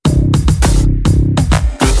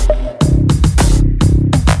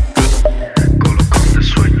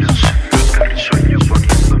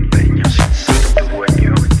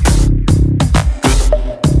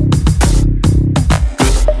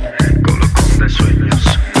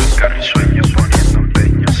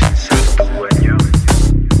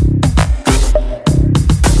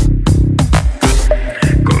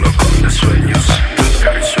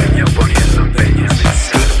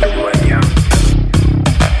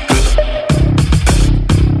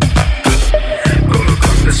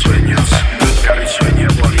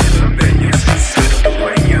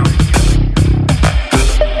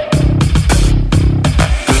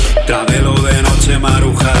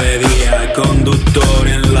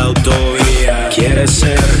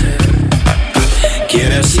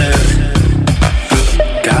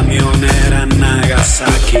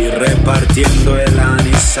repartiendo el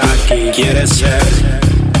anisaki.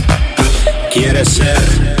 Quieres ser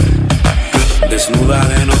desnuda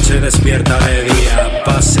de noche, despierta de día,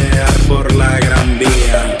 pasear por la Gran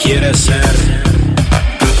Vía. Quieres ser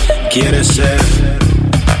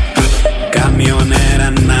camionera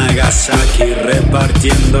en Nagasaki,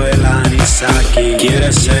 repartiendo el anisaki.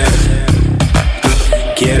 Quieres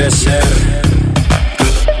ser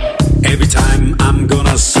every time I'm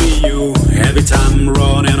gonna see you, every time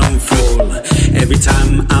running on full, every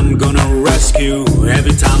time I'm gonna rescue,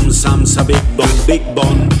 every time some's a big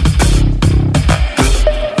bone.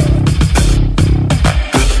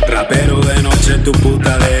 Rapero de noche, tu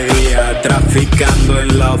puta de día, traficando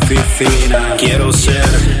en la oficina. Quiero ser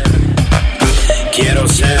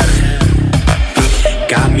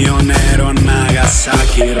camionero en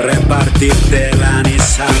Nagasaki, repartirte el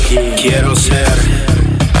anisaki. Quiero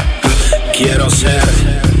ser,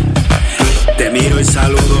 te miro y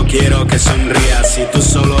saludo, quiero que sonrías y tú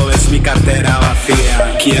solo ves mi cartera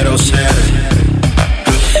vacía. Quiero ser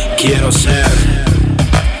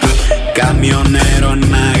camionero en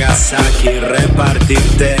Nagasaki,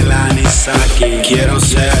 repartirte el anisaki. Quiero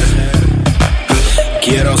ser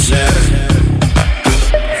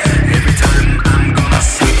every time I'm gonna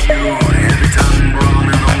see you, every time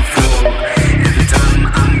running on full, every time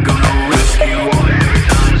I'm gonna rescue, every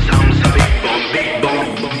time sounds a big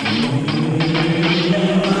bomb.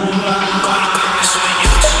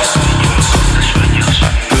 Sueños,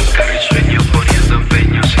 carrisueño poniendo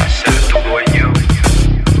empeño sin ser tu dueño.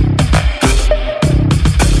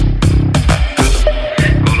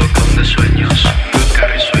 Colocon de sueños,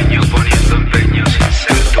 carrisueño poniendo empeño sin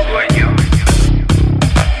ser tu dueño.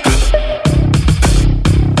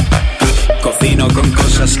 Cocino con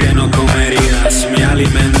cosas que no comerías, me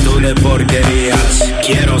alimento de porquerías.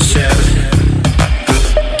 Quiero ser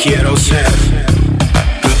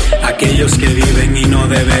aquellos que viven y no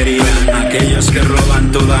deberían, aquellos que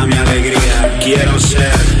roban toda mi alegría. Quiero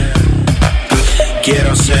ser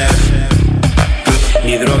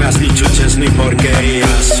ni drogas, ni chuches, ni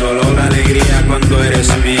porquerías, solo la alegría cuando eres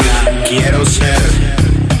mía. Quiero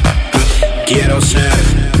ser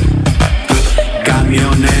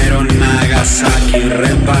camionero en Nagasaki,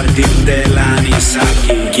 repartirte el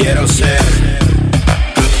anisaki. Quiero ser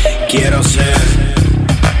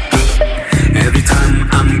every time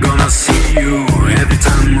I'm gonna see you, every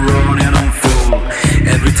time running on full,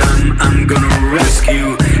 every time I'm gonna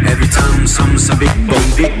rescue, every time some's a big bone.